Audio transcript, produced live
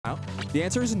The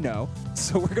answer is no.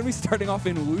 So we're going to be starting off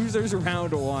in losers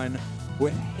round 1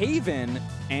 with Haven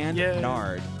and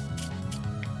Nard.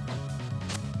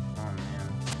 Oh, man.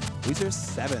 Losers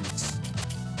 7s.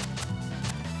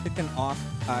 Kicking off.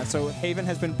 So Haven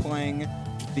has been playing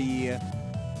the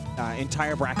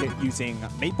entire bracket using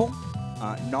Maypul.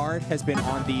 Nard has been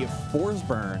on the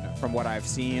Forsburn from what I've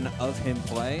seen of him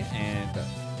play, and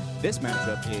this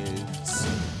matchup is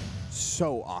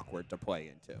so awkward to play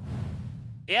into.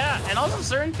 Yeah, and also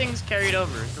certain things carried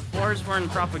over. The floors were in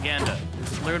propaganda.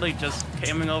 It's literally just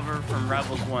coming over from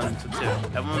Rebels 1 to 2.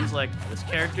 Everyone's like, this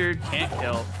character can't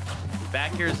kill.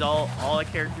 Back here is all the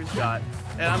characters got.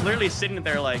 And I'm literally sitting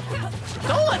there like,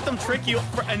 don't let them trick you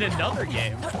in another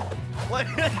game. Like,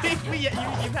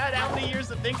 you've had how many years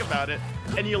to think about it,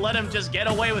 and you let him just get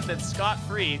away with it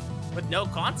scot-free with no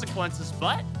consequences,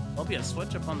 but there'll be a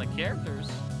switch up on the characters.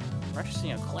 We're actually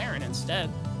seeing a Clairen instead.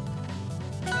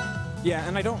 Yeah,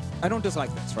 and I don't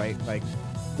dislike this, right? Like,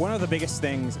 one of the biggest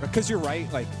things, because you're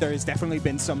right, like, there has definitely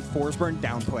been some Forsburn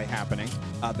downplay happening.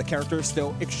 The character is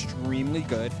still extremely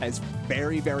good, is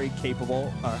very, very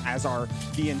capable, as are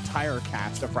the entire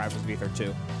cast of Rivals of Aether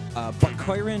 2. But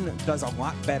Clairen does a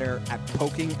lot better at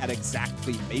poking at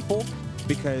exactly Maypul,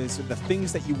 because the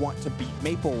things that you want to beat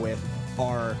Maypul with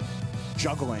are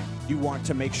juggling. You want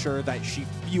to make sure that she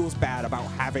feels bad about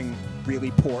having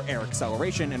really poor air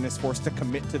acceleration and is forced to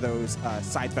commit to those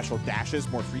side special dashes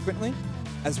more frequently,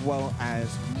 as well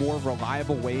as more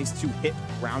reliable ways to hit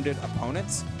grounded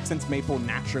opponents, since Maypul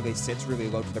naturally sits really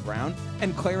low to the ground.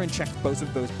 And Clairen checks both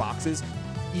of those boxes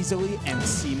easily and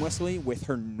seamlessly with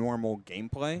her normal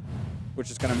gameplay, which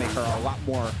is going to make her a lot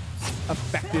more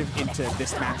effective into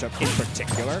this matchup in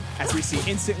particular, as we see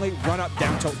instantly run up,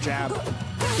 down tilt jab,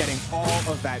 getting all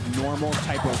of that normal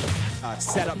type of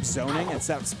setup zoning and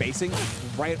setup spacing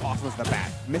right off of the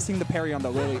bat. Missing the parry on the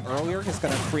Lily earlier is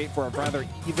going to create for a rather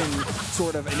even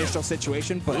sort of initial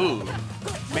situation, but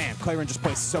man, Clairen just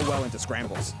plays so well into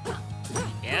scrambles.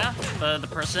 Yeah, the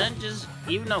percentages,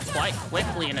 even though quite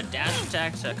quickly in a dash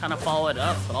attack to kind of follow it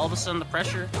up, but all of a sudden the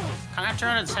pressure kind of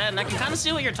turned its head, and I can kind of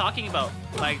see what you're talking about,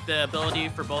 like the ability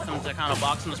for both of them to kind of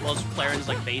box them as well as Clairen's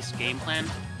like base game plan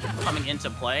coming into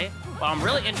play. But I'm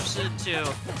really interested to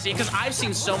see, because I've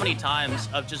seen so many times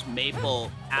of just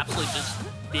Maypul absolutely just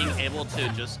being able to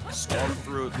just storm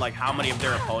through like how many of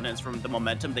their opponents from the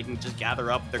momentum they can just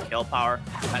gather up their kill power.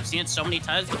 I've seen it so many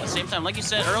times, but at the same time, like you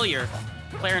said earlier,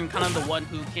 Clairen kind of the one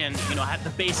who can, you know, have the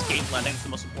base game plan. I think it's the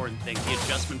most important thing, the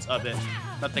adjustments of it.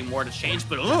 Nothing more to change,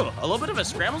 but a little bit of a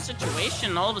scramble situation,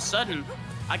 and all of a sudden,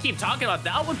 I keep talking about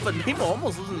that one, but people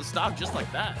almost losing the stock just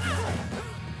like that.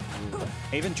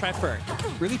 Haven tried for a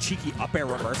really cheeky up air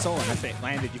reversal, and if it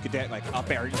landed, you could get like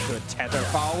up air into a tether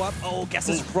follow-up. Oh, guess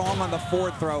it's wrong on the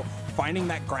forward throw. Finding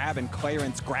that grab, and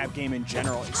Clairen's grab game in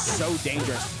general is so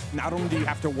dangerous. Not only do you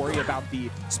have to worry about the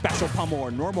special pummel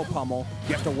or normal pummel,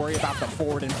 you have to worry about the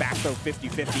forward and back throw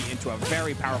 50-50 into a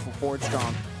very powerful forward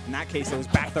strong. In that case, it was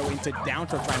back throw into down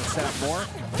throw, trying to set up more.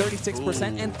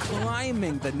 36% and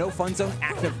climbing the no fun zone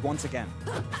active once again.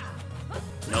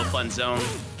 No fun zone,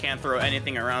 can't throw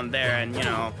anything around there, and you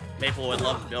know, Maypul would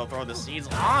love to be able to throw the seeds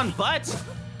on, but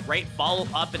great follow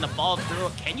up in the follow through.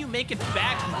 Can you make it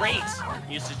back? Great.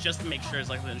 Used it just to make sure it's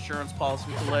like the insurance policy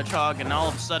with the Ledgehog, and all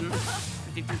of a sudden,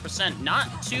 53%,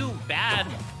 not too bad.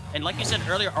 And like you said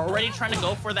earlier, already trying to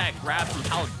go for that grab from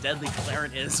how deadly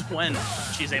Clairen is when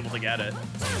she's able to get it.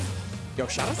 Yo,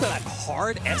 shout out to that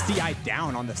hard SDI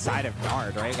down on the side of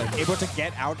Nard, right? Like, able to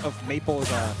get out of Maypul's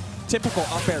typical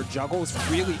up air juggles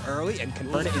really early and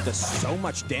convert it into so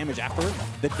much damage afterward.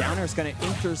 The downer is going to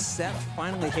intercept.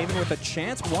 Finally, Haven with a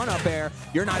chance. One up air.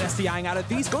 You're not SDIing out of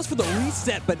these. Goes for the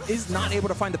reset, but is not able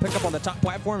to find the pickup on the top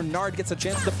platform. Nard gets a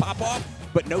chance to pop off,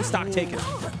 but no stock taken.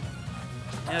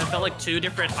 Yeah, it felt like two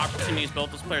different opportunities.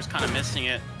 Both those players kind of missing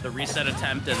it. The reset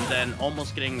attempt and then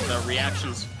almost getting the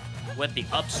reactions with the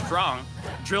up strong.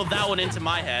 Drilled that one into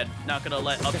my head. Not going to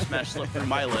let up smash slip through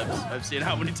my lips. I've seen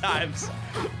how many times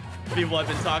people have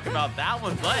been talking about that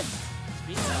one, but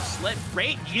speaking of slip,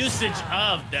 great usage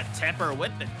of the tipper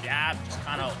with the jab, just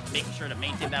kind of making sure to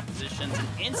maintain that position and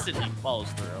instantly follows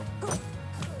through.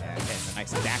 Yeah, okay, a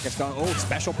nice dash is going. Oh,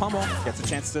 special pummel. Gets a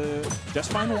chance to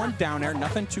just find one down there.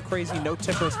 Nothing too crazy, no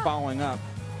tippers following up.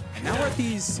 And now we're at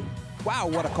these, wow,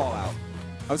 what a call out.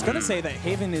 I was going to say that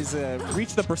Haven is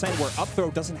reached the percent where up throw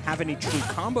doesn't have any true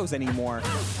combos anymore,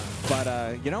 but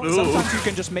you know, sometimes you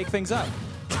can just make things up.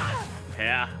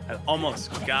 Yeah, I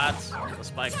almost got the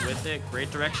spike with it.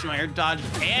 Great directional air dodge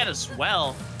and as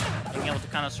well, being able to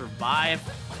kind of survive,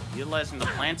 utilizing the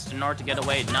plants to Nard to get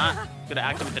away. Not going to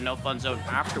activate the no fun zone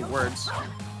afterwards.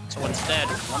 So instead,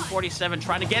 147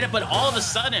 trying to get it, but all of a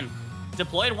sudden,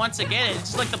 deployed once again. It's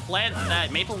just like the plan that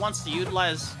Maypul wants to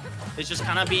utilize is just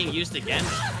kind of being used again,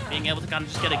 being able to kind of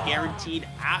just get a guaranteed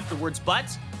afterwards,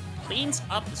 but cleans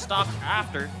up the stock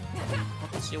after.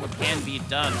 Let's see what can be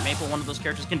done. Maypul, one of those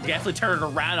characters, can definitely turn it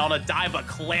around on a dive, but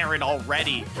Clairen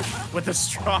already with a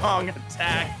strong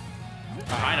attack.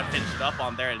 Trying to finish it up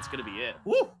on there, and it's going to be it.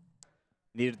 Woo!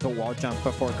 Needed the wall jump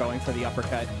before going for the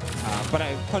uppercut. But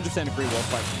I 100% agree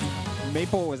with, like,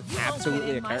 Maypul was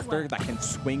absolutely a character that can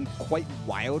swing quite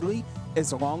wildly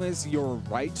as long as you're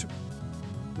right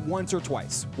once or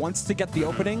twice. Once to get the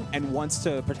opening and once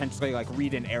to potentially like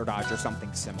read an air dodge or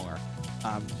something similar.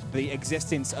 The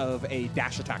existence of a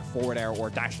dash attack forward air or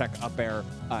dash attack up air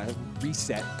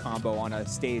reset combo on a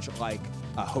stage like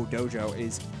Hodojo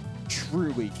is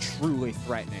truly, truly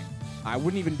threatening. I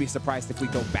wouldn't even be surprised if we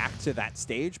go back to that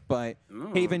stage, but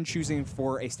Haven choosing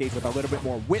for a stage with a little bit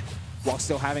more width while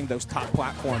still having those top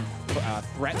platform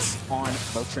threats on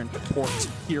Merchant Port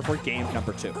here for game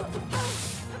number 2.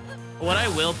 What I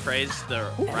will praise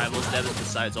the Rivals devs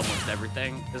besides almost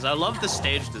everything is I love the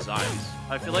stage designs.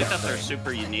 I feel like that they're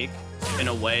super unique in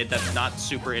a way that's not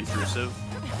super intrusive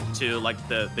to like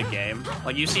the game.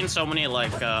 Like you've seen so many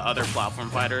like other platform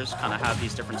fighters kind of have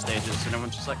these different stages and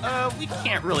everyone's just like, we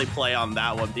can't really play on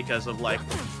that one because of like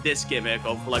this gimmick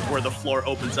of like where the floor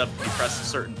opens up if you press a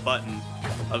certain button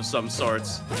of some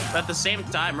sorts. But at the same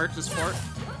time, Merchant Sport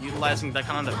utilizing that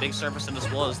kind of the big surface and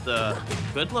as well as the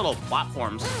good little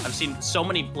platforms. I've seen so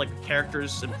many like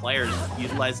characters and players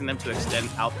utilizing them to extend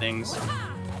out things.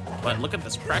 But look at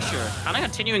this pressure, kind of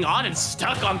continuing on and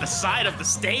stuck on the side of the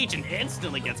stage and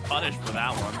instantly gets punished for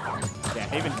that one. Yeah,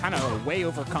 Haven kind of way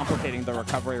overcomplicating the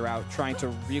recovery route, trying to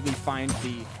really find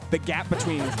the gap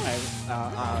between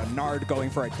Nard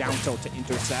going for a down tilt to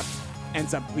intercept.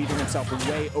 Ends up leaving himself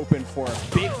way open for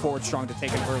a big forward strong to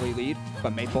take an early lead,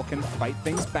 but Maypul can fight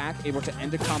things back, able to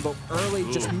end a combo early,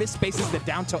 just misspaces the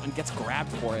down tilt and gets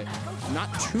grabbed for it. Not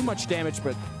too much damage,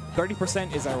 but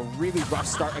 30% is a really rough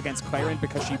start against Clairen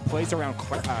because she plays around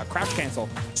crouch cancel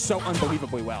so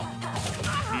unbelievably well.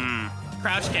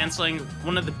 Crouch canceling,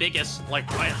 one of the biggest, like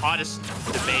my hottest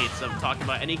debates of talking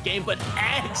about any game, but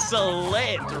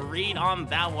excellent read on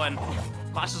that one.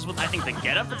 Clashes with, I think, the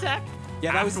get up attack?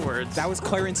 Yeah, that was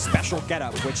Clairen's special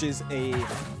getup, which is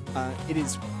it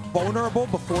is vulnerable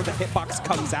before the hitbox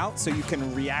comes out, so you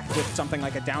can react with something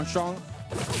like a down strong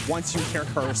once you hear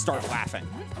her start laughing.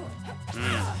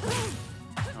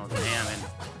 Oh damn! And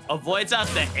avoids out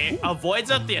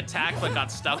the attack, but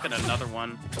got stuck in another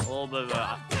one. A little bit of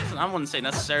I wouldn't say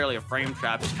necessarily a frame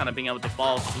trap, just kind of being able to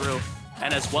fall through.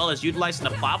 And as well as utilizing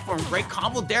the platform, great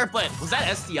combo there, but was that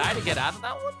SDI to get out of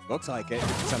that one? Looks like it.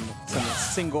 Some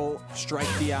single strike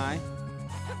DI.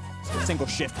 Single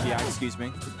shift DI, excuse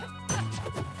me.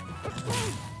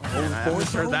 I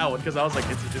always heard that one because I was like,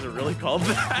 is it really called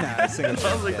that? Nah,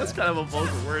 I was like, that's kind of a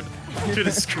vulgar word to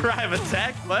describe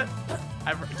attack, but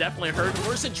I've definitely heard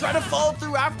worse and try to follow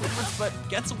through afterwards, but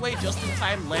gets away just in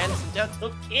time, lands the down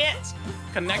tilt, can't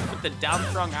connect with the down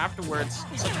strong afterwards.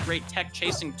 Such a great tech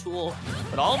chasing tool,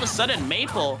 but all of a sudden,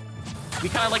 Maypul, we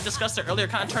kind of like discussed it earlier,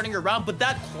 kind of turning around, but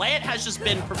that plant has just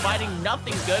been providing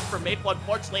nothing good for Maypul,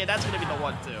 unfortunately, and that's going to be the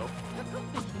one too.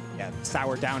 Yeah,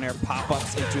 sour down air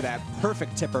pop-ups into that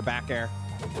perfect tipper back air.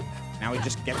 Now we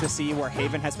just get to see where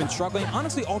Haven has been struggling.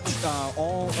 Honestly, all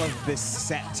of this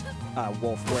set,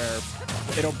 Wolf,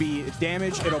 where it'll be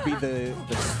damage, it'll be the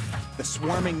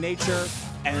swarming nature,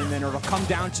 and then it'll come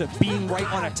down to being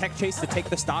right on a tech chase to take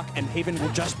the stock, and Haven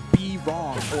will just be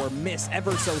wrong or miss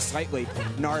ever so slightly.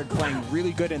 Nard playing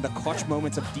really good in the clutch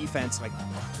moments of defense, like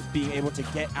being able to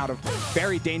get out of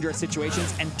very dangerous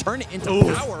situations and turn it into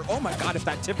power. Oh my god, if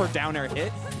that tipper down air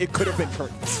hit, it could have been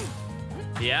curtains.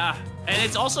 Yeah, and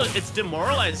it's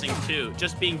demoralizing too,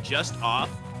 just being just off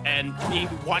and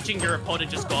watching your opponent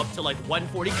just go up to like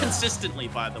 140 consistently,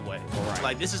 by the way. Right.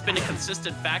 Like this has been a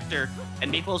consistent factor,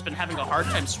 and Maypul has been having a hard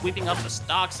time sweeping up the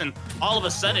stocks, and all of a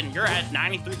sudden you're at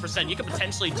 93%. You could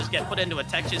potentially just get put into a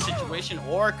tech chase situation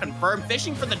or confirm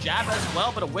fishing for the jab as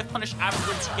well, but a whiff punish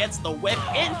afterwards gets the whip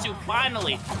into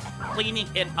finally cleaning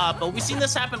it up. But we've seen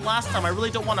this happen last time. I really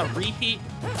don't want a repeat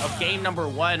of game number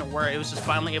 1 where it was just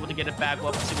finally able to get it back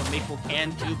up and see what Maypul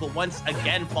can do, but once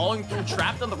again falling through,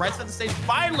 trapped on the right side of the stage,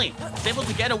 finally is able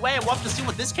to get away. We'll have to see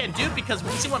what this can do because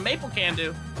we'll see what Maypul can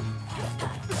do.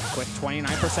 Quick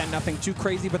 29%, nothing too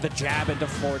crazy, but the jab into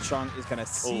forward strong is going to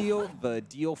seal the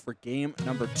deal for game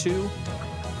number 2.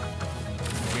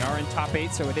 We are in top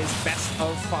 8, so it is best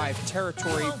of 5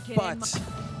 territory, but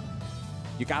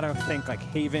you got to think like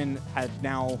Haven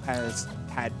has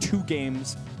had 2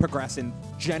 games progress in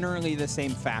generally the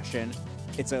same fashion.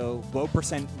 It's a low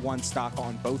 % one stock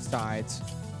on both sides.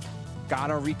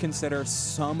 gotta reconsider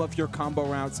some of your combo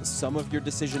routes, some of your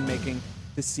decision making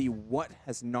to see where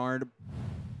has Nard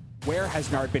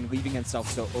been leaving himself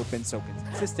so open so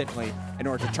consistently in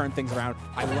order to turn things around.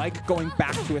 I like going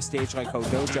back to a stage like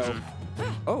Hodojo.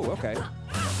 Oh, okay.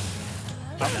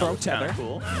 Up throw tether.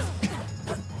 Cool.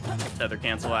 Tether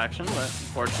cancel action, but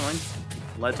unfortunately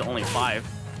led to only 5.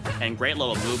 And great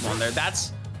little move on there.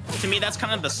 That's, to me, that's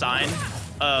kind of the sign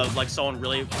of like someone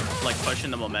really like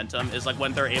pushing the momentum, is like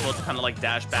when they're able to kind of like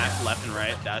dash back left and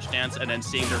right, dash dance, and then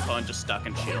seeing their opponent just stuck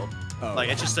in shield. Oh. Like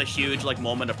it's just a huge like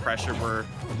moment of pressure where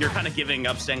you're kind of giving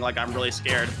up, saying like, I'm really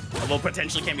scared of what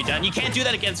potentially can be done. You can't do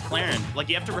that against Clairen. Like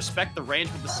you have to respect the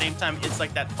range, but at the same time, it's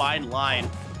like that fine line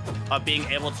of being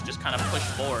able to just kind of push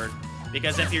forward.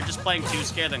 Because if you're just playing too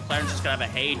scared, then Clairen's just gonna have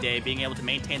a heyday, being able to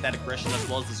maintain that aggression as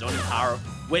well as the zoning power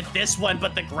with this one.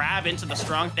 But the grab into the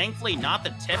strong, thankfully not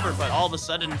the tipper, but all of a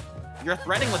sudden you're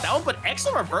threading with that one, but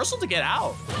excellent reversal to get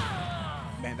out.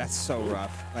 Man, that's so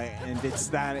rough. Like, and it's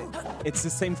the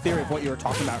same theory of what you were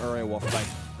talking about earlier, Wolf. Like,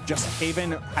 just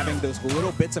Haven having those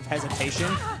little bits of hesitation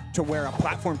to where a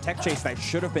platform tech chase that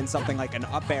should have been something like an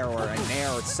up air or a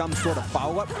nair or some sort of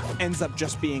follow-up ends up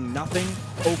just being nothing,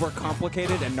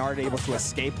 overcomplicated, and Nard able to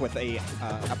escape with a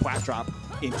plat drop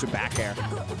into back air,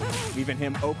 leaving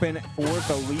him open for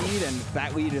the lead, and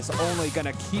that lead is only going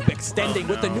to keep extending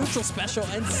with the neutral special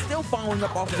and still following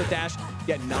up off of the dash,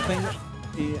 yet nothing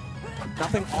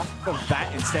off of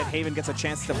that. Instead, Haven gets a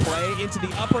chance to play into the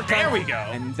uppercut. There we go.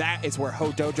 And that is where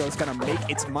Hodojo is going to make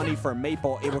its money for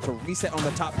Maypul, able to reset on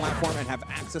the top platform and have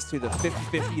access to the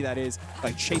 50-50 that is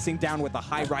like chasing down with a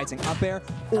high rising up air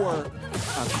or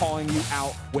calling you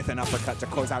out with an uppercut to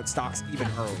close out stocks even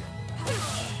earlier.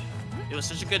 It was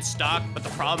such a good stock, but the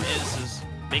problem is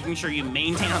making sure you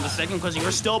maintain on the second because you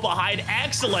were still behind.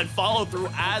 Excellent follow through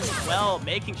as well,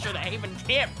 making sure that Haven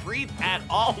can't breathe at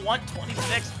all.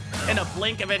 126 in a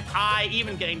blink of an eye,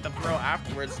 even getting the throw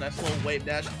afterwards. Nice little wave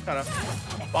dash, kind of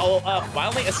follow up,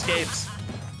 finally escapes.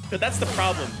 But that's the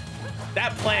problem.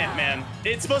 That plant, man,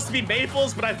 it's supposed to be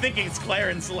Maypul's, but I think it's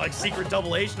Clairen's like secret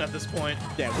double Asian at this point.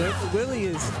 Yeah, Lily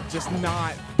is just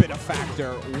not been a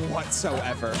factor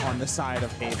whatsoever on the side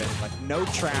of Haven. Like no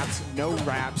traps, no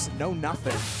wraps, no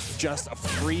nothing. Just a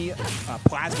free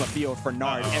plasma field for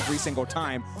Nard every single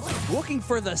time. Looking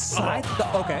for the side.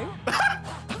 Okay.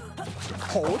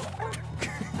 Hold.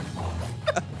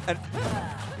 A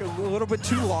little bit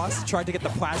too lost. Tried to get the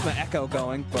plasma echo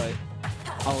going, but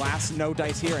alas, no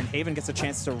dice here, and Haven gets a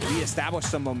chance to reestablish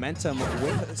some momentum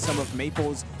with some of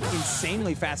Maypul's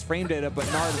insanely fast frame data,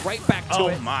 but Nard right back to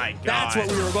it. Oh my God. That's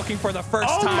what we were looking for the first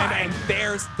time, and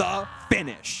there's the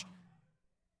finish.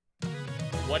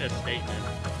 What a statement.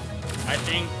 I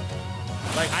think,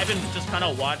 like, I've been just kind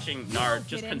of watching Nard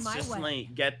just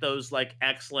consistently get those, like,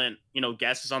 excellent, you know,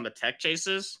 guesses on the tech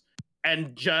chases,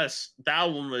 and just, that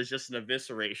one was just an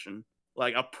evisceration.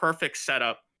 Like, a perfect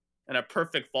setup and a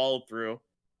perfect follow-through.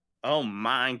 Oh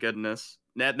my goodness.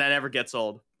 That never gets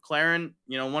old. Clairen,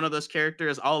 you know, one of those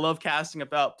characters I'll love casting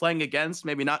about, playing against,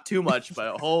 maybe not too much,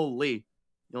 but holy,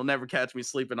 you'll never catch me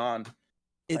sleeping on.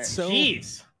 It's so...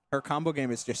 Jeez. Her combo game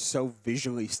is just so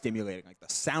visually stimulating. Like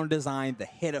the sound design, the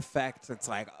hit effect, it's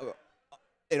like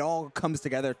it all comes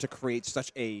together to create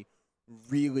such a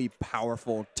really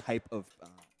powerful type of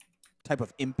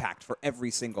impact for every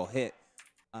single hit.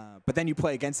 But then you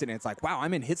play against it and it's like, wow,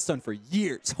 I'm in hit stun for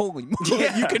years. Holy moly,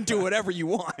 you can do whatever you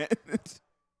want.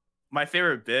 My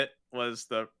favorite bit was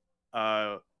it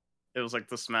was like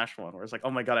the Smash one where it's like,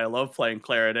 oh my God, I love playing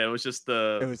Clairen. It was just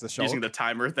using the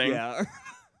timer thing. Yeah.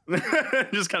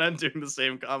 Just kind of doing the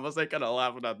same combos. I kind of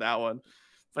laughing at that one.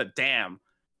 But damn,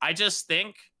 I just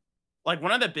think like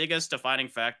one of the biggest defining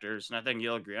factors, and I think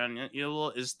you'll agree on it,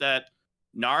 is that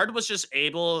Nard was just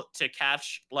able to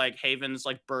catch like Haven's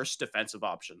like burst defensive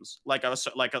options, like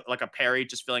a parry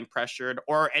just feeling pressured,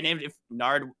 and if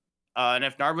Nard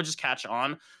would just catch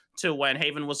on to when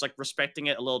Haven was like respecting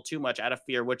it a little too much out of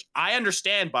fear, which I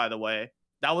understand, by the way.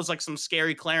 That was like some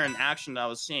scary Clairen action that I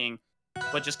was seeing,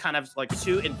 but just kind of like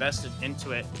too invested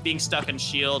into it, being stuck in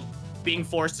shield, being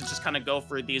forced to just kind of go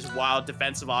for these wild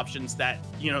defensive options that,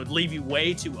 you know, leave you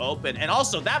way too open. And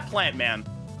also that plant, man,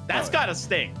 that's gotta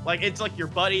sting. Like, it's like your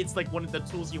buddy, it's like one of the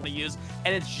tools you want to use,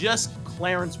 and it's just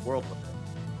Clairen's world with it.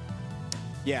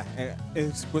 Yeah,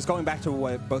 it was going back to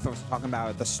what both of us were talking about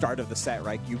at the start of the set,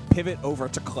 right? You pivot over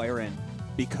to Clairen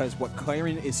because what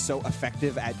Clairen is so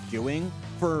effective at doing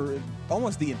for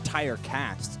almost the entire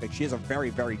cast, like she has a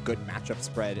very, very good matchup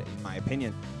spread, in my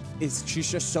opinion, is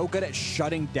she's just so good at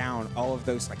shutting down all of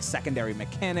those like secondary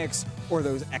mechanics or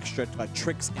those extra like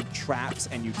tricks and traps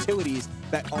and utilities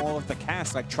that all of the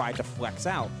cast like try to flex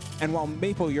out. And while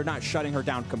Maypul, you're not shutting her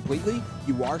down completely,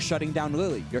 you are shutting down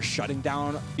Lily. You're shutting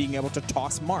down being able to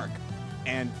toss Mark.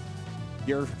 And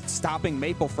you're stopping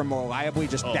Maypul from reliably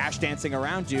just dash dancing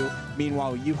around you.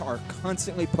 Meanwhile, you are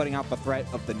constantly putting out the threat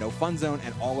of the no fun zone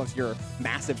and all of your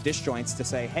massive disjoints to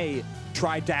say, hey,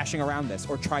 try dashing around this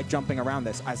or try jumping around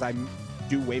this as I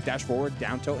do wave dash forward,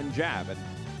 down tilt, and jab. And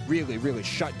really, really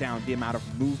shut down the amount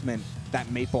of movement that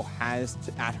Maypul has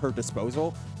at her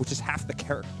disposal, which is half the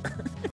character.